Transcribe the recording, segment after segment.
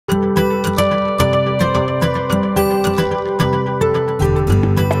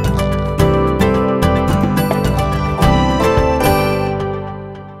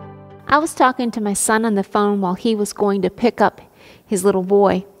talking to my son on the phone while he was going to pick up his little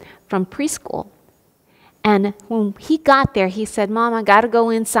boy from preschool. And when he got there, he said, Mom, I got to go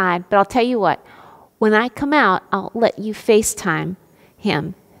inside. But I'll tell you what, when I come out, I'll let you FaceTime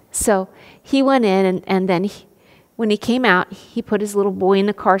him. So he went in, and then when he came out, he put his little boy in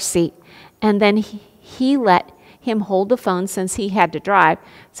the car seat. And then he let him hold the phone since he had to drive.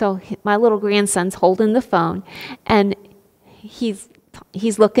 So my little grandson's holding the phone. And he's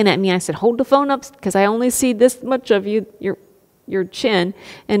looking at me. And I said, hold the phone up because I only see this much of you, your chin.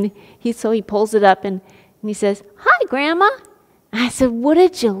 And he pulls it up and he says, hi, Grandma. I said, what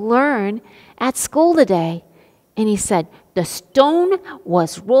did you learn at school today? And he said, the stone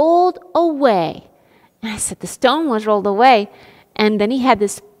was rolled away. And I said, the stone was rolled away. And then he had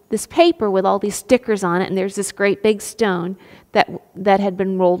this paper with all these stickers on it, and there's this great big stone that had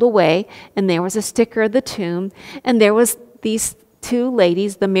been rolled away, and there was a sticker of the tomb, and there was these two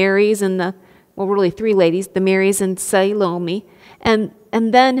ladies, the Marys and really three ladies, the Marys and Salome, and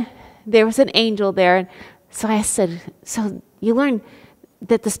then there was an angel there. And so I said, so you learned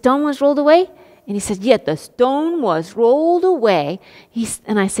that the stone was rolled away? And he said, yeah, the stone was rolled away.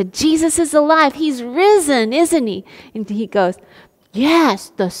 And I said, Jesus is alive. He's risen, isn't he? And he goes,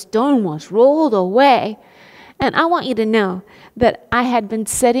 yes, the stone was rolled away. And I want you to know that I had been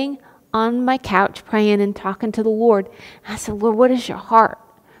sitting on my couch praying and talking to the Lord. I said, Lord, what is your heart?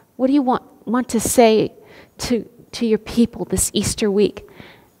 What do you want to say to your people this Easter week?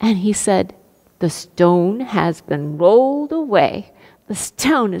 And he said, the stone has been rolled away. The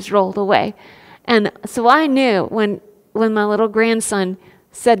stone is rolled away. And so I knew when my little grandson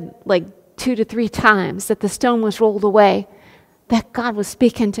said like 2 to 3 times that the stone was rolled away, that God was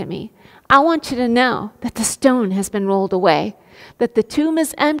speaking to me. I want you to know that the stone has been rolled away, that the tomb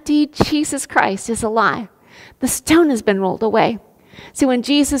is empty, Jesus Christ is alive. The stone has been rolled away. See, when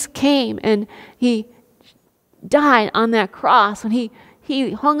Jesus came and he died on that cross, when he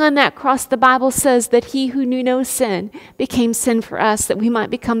hung on that cross, the Bible says that he who knew no sin became sin for us, that we might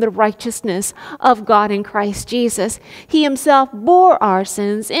become the righteousness of God in Christ Jesus. He himself bore our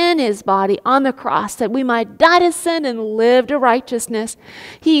sins in his body on the cross, that we might die to sin and live to righteousness.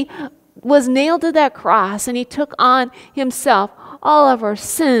 He was nailed to that cross, and he took on himself all of our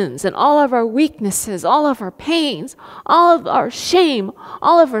sins and all of our weaknesses, all of our pains, all of our shame,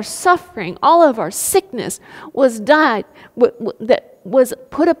 all of our suffering, all of our sickness was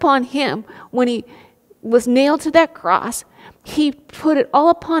put upon him when he was nailed to that cross. He put it all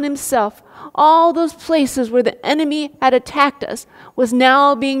upon himself. All those places where the enemy had attacked us was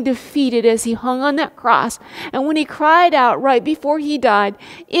now being defeated as he hung on that cross. And when he cried out right before he died,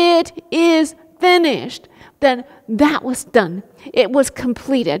 "It is finished," then that was done. It was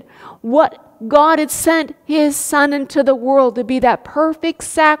completed. What God had sent his Son into the world to be that perfect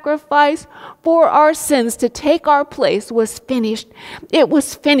sacrifice for our sins, to take our place, was finished. It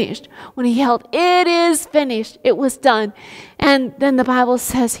was finished. When he yelled, "It is finished," it was done. And then the Bible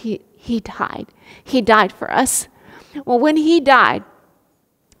says he died. He died for us. Well, when he died,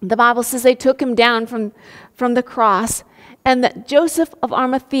 the Bible says they took him down from the cross, and that Joseph of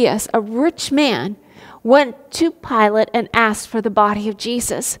Arimathea, a rich man, went to Pilate and asked for the body of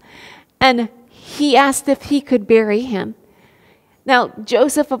Jesus. And he asked if he could bury him. Now,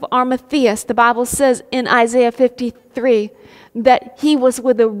 Joseph of Arimathea, the Bible says in Isaiah 53 that he was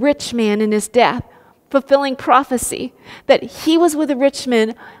with a rich man in his death, fulfilling prophecy, that he was with a rich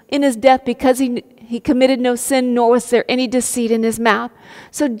man in his death because he committed no sin, nor was there any deceit in his mouth.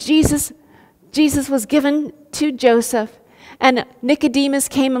 So Jesus was given to Joseph. And Nicodemus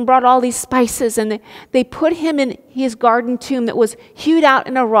came and brought all these spices, and they put him in his garden tomb that was hewed out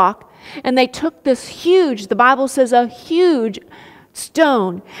in a rock. And they took this huge, the Bible says a huge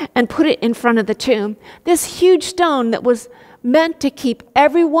stone, and put it in front of the tomb. This huge stone that was meant to keep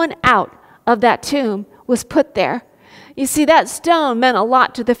everyone out of that tomb was put there. You see, that stone meant a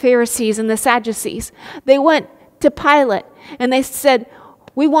lot to the Pharisees and the Sadducees. They went to Pilate and they said,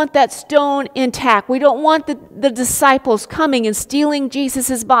 "We want that stone intact. We don't want the disciples coming and stealing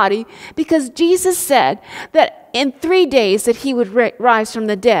Jesus' body," because Jesus said that in 3 days that he would rise from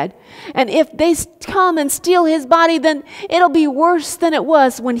the dead. And if they come and steal his body, then it'll be worse than it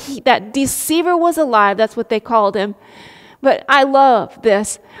was when that deceiver was alive. That's what they called him. But I love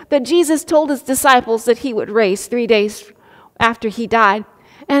this, that Jesus told his disciples that he would rise 3 days after he died.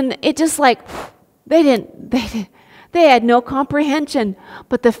 And it just like, they had no comprehension,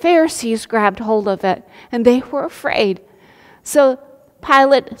 but the Pharisees grabbed hold of it, and they were afraid. So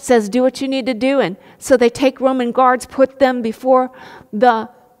Pilate says, "Do what you need to do." And so they take Roman guards, put them before the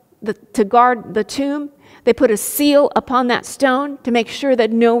to guard the tomb. They put a seal upon that stone to make sure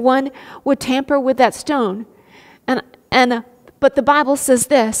that no one would tamper with that stone. But the Bible says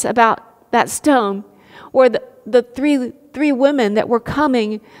this about that stone, where the three women that were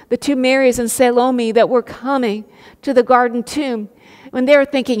coming, the two Marys and Salome that were coming to the garden tomb, when they were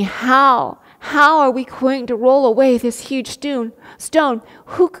thinking, how are we going to roll away this huge stone?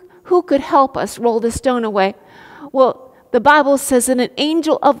 Who could help us roll this stone away? Well, the Bible says that an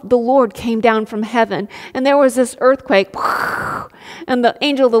angel of the Lord came down from heaven, and there was this earthquake, and the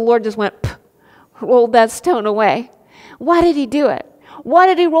angel of the Lord just went, rolled that stone away. Why did he do it? Why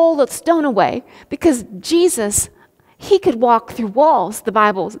did he roll the stone away? Because Jesus, he could walk through walls. The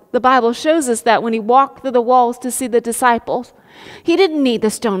Bible shows us that when he walked through the walls to see the disciples, he didn't need the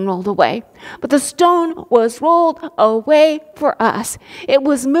stone rolled away, but the stone was rolled away for us. It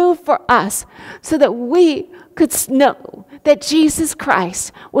was moved for us so that we could know that Jesus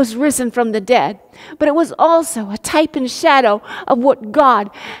Christ was risen from the dead. But it was also a type and shadow of what God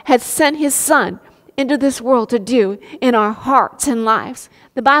had sent his Son into this world to do in our hearts and lives.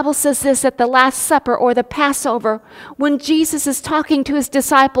 The Bible says this at the Last Supper, or the Passover, when Jesus is talking to his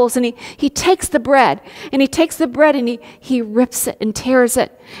disciples, and he takes the bread and he rips it and tears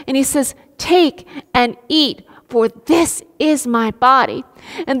it. And he says, "Take and eat, for this is my body."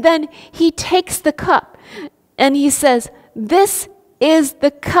 And then he takes the cup and he says, "This is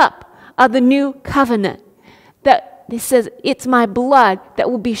the cup of the new covenant." That he says, "It's my blood that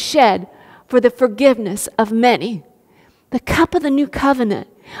will be shed for the forgiveness of many." The cup of the new covenant.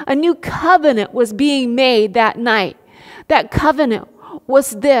 A new covenant was being made that night. That covenant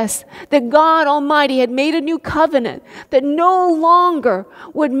was this, that God Almighty had made a new covenant, that no longer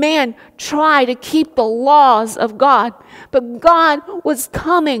would man try to keep the laws of God, but God was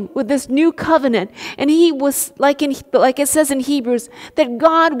coming with this new covenant, and he was, like it says in Hebrews, that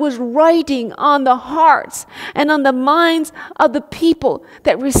God was writing on the hearts and on the minds of the people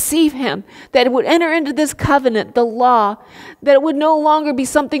that receive him, that it would enter into this covenant, the law, that it would no longer be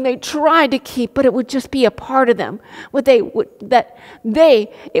something they tried to keep, but it would just be a part of them,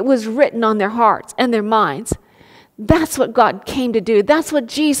 it was written on their hearts and their minds. That's what God came to do. That's what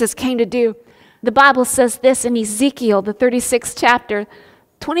Jesus came to do. The Bible says this in Ezekiel, the 36th chapter,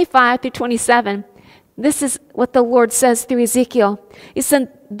 25 through 27. This is what the Lord says through Ezekiel. He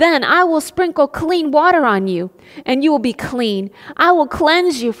said, "Then I will sprinkle clean water on you, and you will be clean. I will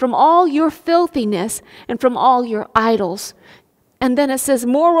cleanse you from all your filthiness and from all your idols." And then it says,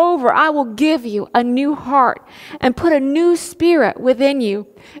 "Moreover, I will give you a new heart and put a new spirit within you.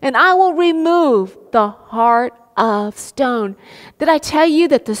 And I will remove the heart of stone." Did I tell you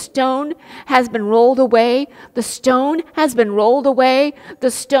that the stone has been rolled away? The stone has been rolled away. The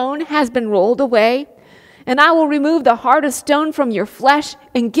stone has been rolled away. "And I will remove the heart of stone from your flesh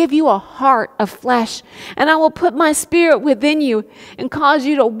and give you a heart of flesh. And I will put my spirit within you and cause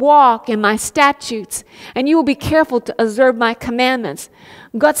you to walk in my statutes. And you will be careful to observe my commandments."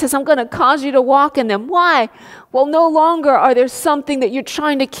 God says, I'm going to cause you to walk in them. Why? Well, no longer are there something that you're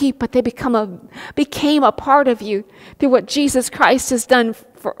trying to keep, but they became a part of you through what Jesus Christ has done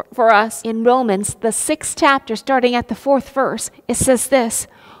for us. In Romans, the 6th chapter, starting at the 4th verse, it says this,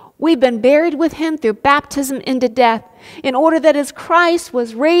 "We've been buried with him through baptism into death, in order that as Christ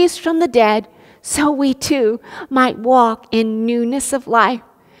was raised from the dead, so we too might walk in newness of life."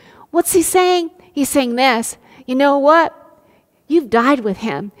 What's he saying? He's saying this, you know what? You've died with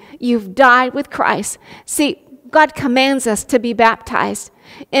him. You've died with Christ. See, God commands us to be baptized.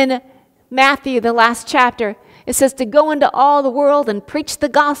 In Matthew, the last chapter, it says to go into all the world and preach the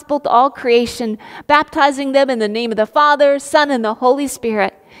gospel to all creation, baptizing them in the name of the Father, Son, and the Holy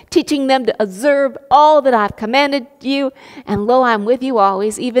Spirit, teaching them to observe all that I've commanded you, and lo, I'm with you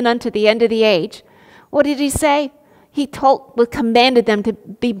always, even unto the end of the age. What did he say? He commanded them to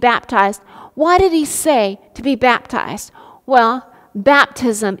be baptized. Why did he say to be baptized? Well,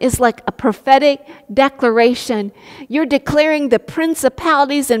 baptism is like a prophetic declaration. You're declaring the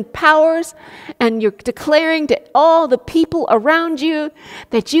principalities and powers, and you're declaring to all the people around you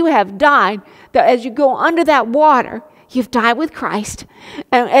that you have died, that as you go under that water, you've died with Christ.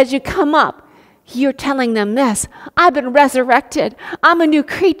 And as you come up, you're telling them this, I've been resurrected. I'm a new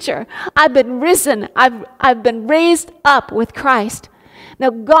creature. I've been risen. I've been raised up with Christ. Now,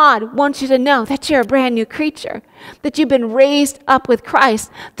 God wants you to know that you're a brand new creature. that you've been raised up with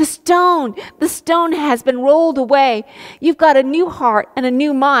Christ. The stone has been rolled away. You've got a new heart and a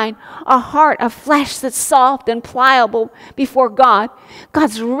new mind, a heart of flesh that's soft and pliable before God.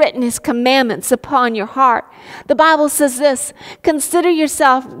 God's written his commandments upon your heart. The Bible says this, consider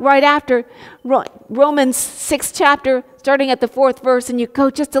yourself right after Romans 6 chapter, starting at the 4th verse, and you go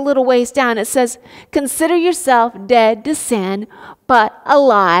just a little ways down. It says, consider yourself dead to sin, but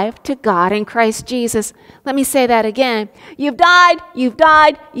alive to God in Christ Jesus. Let me say that again. You've died, you've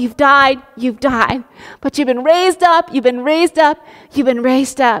died, you've died, you've died. But you've been raised up, you've been raised up, you've been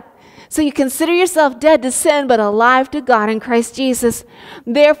raised up. So you consider yourself dead to sin, but alive to God in Christ Jesus.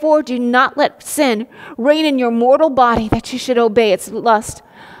 Therefore, do not let sin reign in your mortal body that you should obey its lust.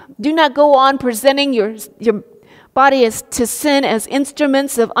 Do not go on presenting your body as to sin as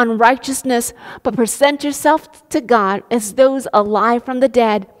instruments of unrighteousness, but present yourself to God as those alive from the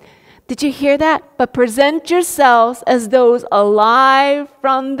dead. Did you hear that? But present yourselves as those alive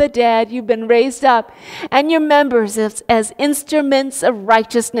from the dead. You've been raised up, and your members as instruments of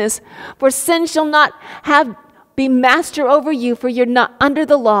righteousness. For sin shall not be master over you, for you're not under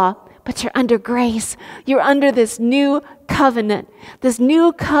the law, but you're under grace. You're under this new covenant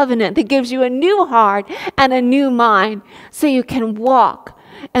that gives you a new heart and a new mind, so you can walk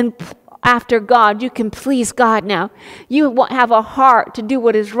and after God. You can please God now. You have a heart to do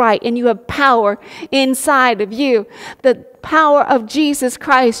what is right, and you have power inside of you. The power of Jesus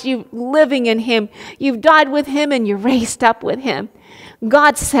Christ, you living in him. You've died with him and you're raised up with him.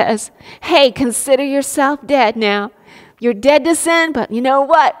 God says, hey, consider yourself dead now. You're dead to sin, but you know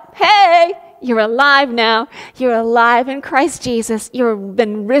what? Hey, you're alive now. You're alive in Christ Jesus. You've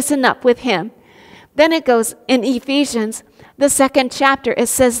been risen up with him. Then it goes in Ephesians, the 2nd chapter, it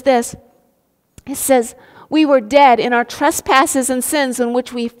says this. It says, we were dead in our trespasses and sins in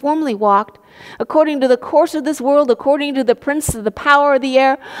which we formerly walked, according to the course of this world, according to the prince of the power of the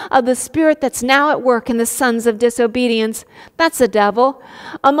air, of the spirit that's now at work in the sons of disobedience. That's the devil.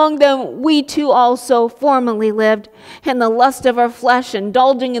 Among them we too also formerly lived in the lust of our flesh,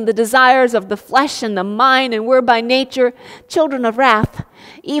 indulging in the desires of the flesh and the mind, and were by nature children of wrath,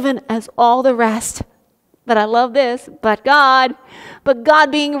 even as all the rest. But I love this, but God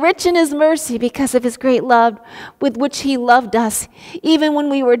being rich in his mercy because of his great love with which he loved us, even when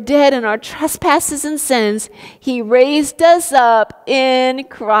we were dead in our trespasses and sins, he raised us up in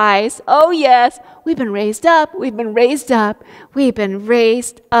Christ. Oh yes, we've been raised up, we've been raised up, we've been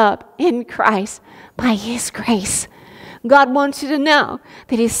raised up in Christ by his grace. God wants you to know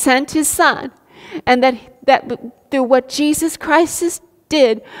that he sent his son, and that through what Jesus Christ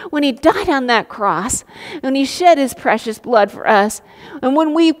did when he died on that cross, and he shed his precious blood for us. And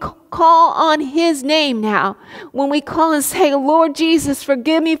when we call on his name now, when we call and say, Lord Jesus,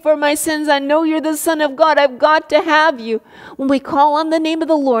 forgive me for my sins. I know you're the Son of God. I've got to have you. When we call on the name of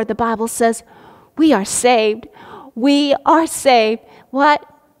the Lord, the Bible says we are saved. We are saved. What?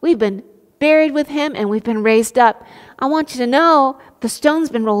 We've been buried with him and we've been raised up. I want you to know the stone's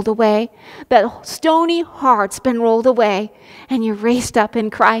been rolled away. That stony heart's been rolled away, and you're raised up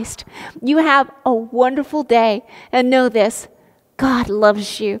in Christ. You have a wonderful day, and know this, God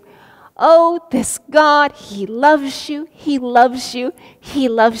loves you. Oh, this God, he loves you, he loves you, he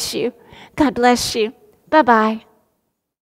loves you. God bless you. Bye-bye.